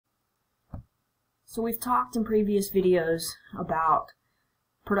So we've talked in previous videos about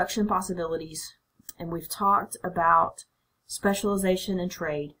production possibilities, and we've talked about specialization and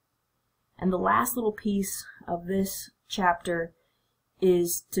trade. And the last little piece of this chapter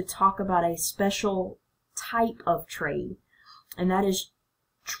is to talk about a special type of trade, and that is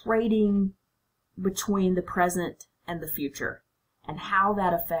trading between the present and the future, and how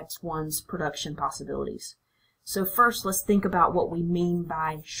that affects one's production possibilities. So first, let's think about what we mean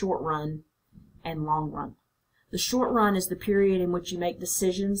by short run and long run. The short run is the period in which you make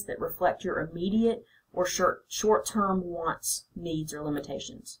decisions that reflect your immediate or short-term wants, needs, or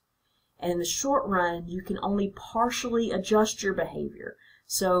limitations. And in the short run, you can only partially adjust your behavior.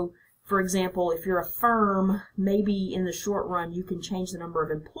 So, for example, if you're a firm, maybe in the short run you can change the number of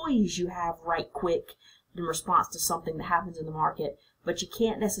employees you have right quick in response to something that happens in the market, but you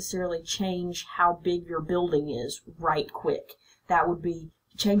can't necessarily change how big your building is right quick. That would be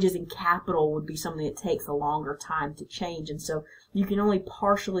changes in capital would be something that takes a longer time to change, and so you can only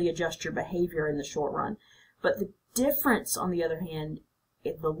partially adjust your behavior in the short run. But the difference, on the other hand,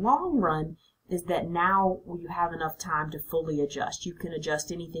 in the long run, is that now you have enough time to fully adjust. You can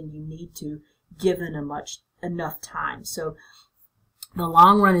adjust anything you need to given enough time. So the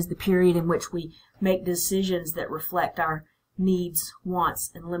long run is the period in which we make decisions that reflect our needs, wants,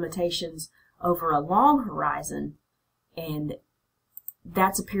 and limitations over a long horizon, and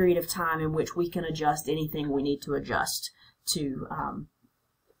that's a period of time in which we can adjust anything we need to adjust to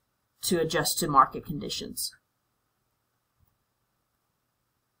market conditions.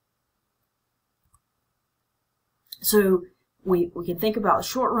 So we can think about the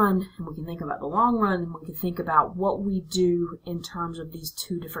short run, and we can think about the long run, and we can think about what we do in terms of these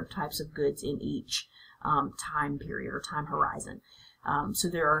two different types of goods in each time period or time horizon. So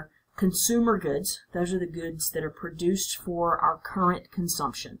there are consumer goods. Those are the goods that are produced for our current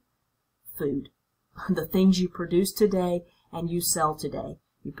consumption. Food. The things you produce today and you sell today.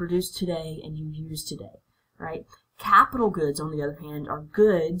 You produce today and you use today, right? Capital goods, on the other hand, are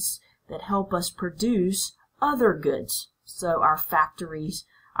goods that help us produce other goods. So our factories,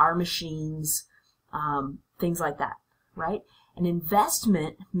 our machines, things like that, right? An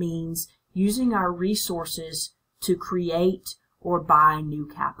investment means using our resources to create or buy new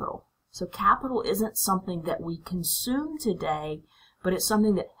capital. So capital isn't something that we consume today, but it's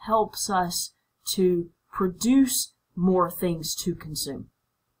something that helps us to produce more things to consume.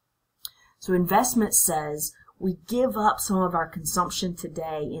 So investment says we give up some of our consumption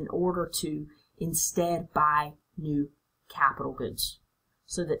today in order to instead buy new capital goods,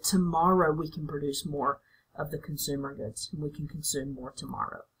 so that tomorrow we can produce more of the consumer goods and we can consume more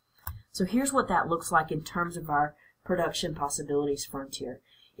tomorrow. So here's what that looks like in terms of our production possibilities frontier.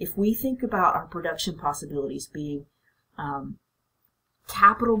 If we think about our production possibilities being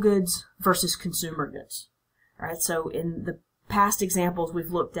capital goods versus consumer goods, all right? So in the past examples,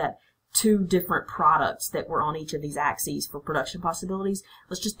 we've looked at two different products that were on each of these axes for production possibilities.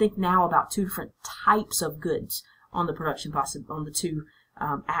 Let's just think now about two different types of goods on the production on the two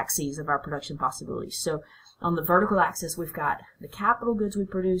axes of our production possibilities. So on the vertical axis, we've got the capital goods we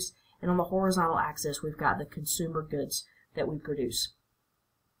produce, and on the horizontal axis, we've got the consumer goods that we produce.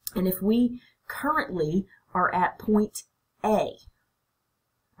 And if we currently are at point A,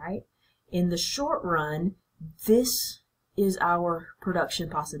 right, in the short run, this is our production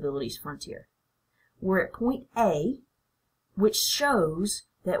possibilities frontier. We're at point A, which shows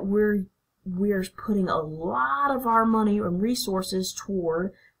that we're putting a lot of our money and resources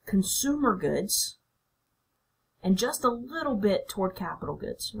toward consumer goods and just a little bit toward capital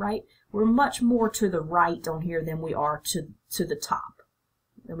goods, right? We're much more to the right on here than we are to the top,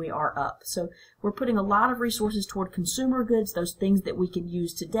 than we are up. So we're putting a lot of resources toward consumer goods, those things that we can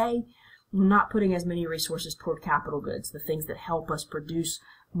use today. We're not putting as many resources toward capital goods, the things that help us produce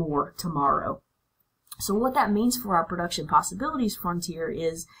more tomorrow. So what that means for our production possibilities frontier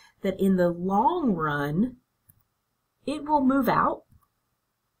is that in the long run, it will move out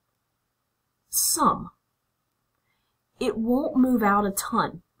some. It won't move out a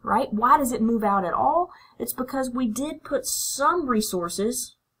ton, right? Why does it move out at all? It's because we did put some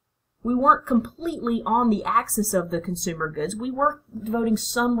resources. We weren't completely on the axis of the consumer goods. We were devoting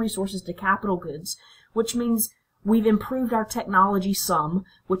some resources to capital goods, which means we've improved our technology some,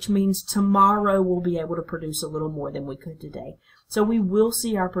 which means tomorrow we'll be able to produce a little more than we could today. So we will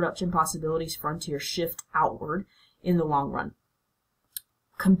see our production possibilities frontier shift outward in the long run.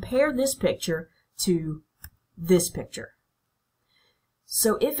 Compare this picture to this picture.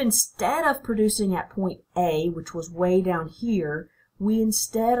 So if instead of producing at point A, which was way down here, we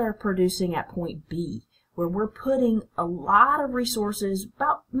instead are producing at point B, where we're putting a lot of resources,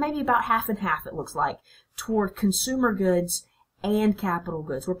 maybe about half and half it looks like, toward consumer goods and capital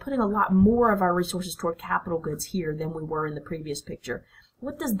goods. We're putting a lot more of our resources toward capital goods here than we were in the previous picture.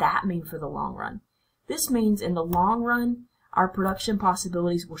 What does that mean for the long run? This means in the long run, our production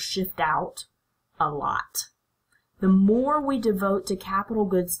possibilities will shift out a lot. The more we devote to capital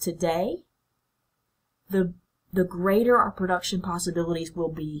goods today, the greater our production possibilities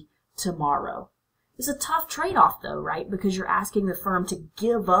will be tomorrow. It's a tough trade-off though, right? Because you're asking the firm to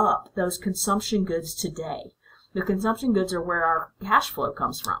give up those consumption goods today. The consumption goods are where our cash flow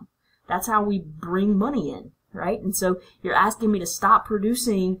comes from. That's how we bring money in, right? And so you're asking me to stop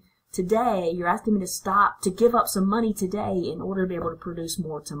producing today. You're asking me to give up some money today in order to be able to produce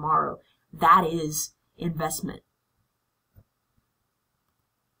more tomorrow. That is investment.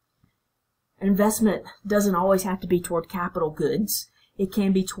 Investment doesn't always have to be toward capital goods. It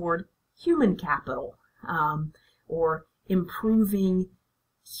can be toward human capital, or improving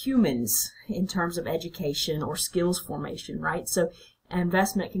humans in terms of education or skills formation, right? So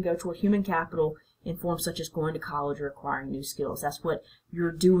investment can go toward human capital in forms such as going to college or acquiring new skills. That's what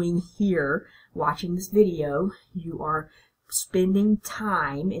you're doing here watching this video. You are spending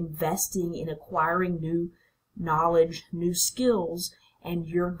time investing in acquiring new knowledge, new skills, and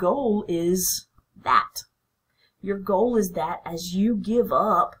your goal is that. Your goal is that as you give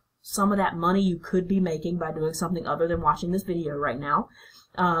up some of that money you could be making by doing something other than watching this video right now,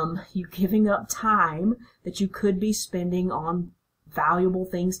 you're giving up time that you could be spending on valuable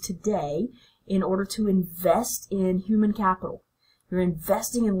things today in order to invest in human capital. You're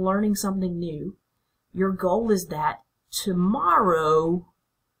investing in learning something new. Your goal is that tomorrow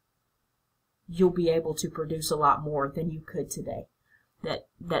you'll be able to produce a lot more than you could today.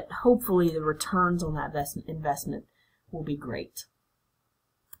 That hopefully the returns on that investment will be great.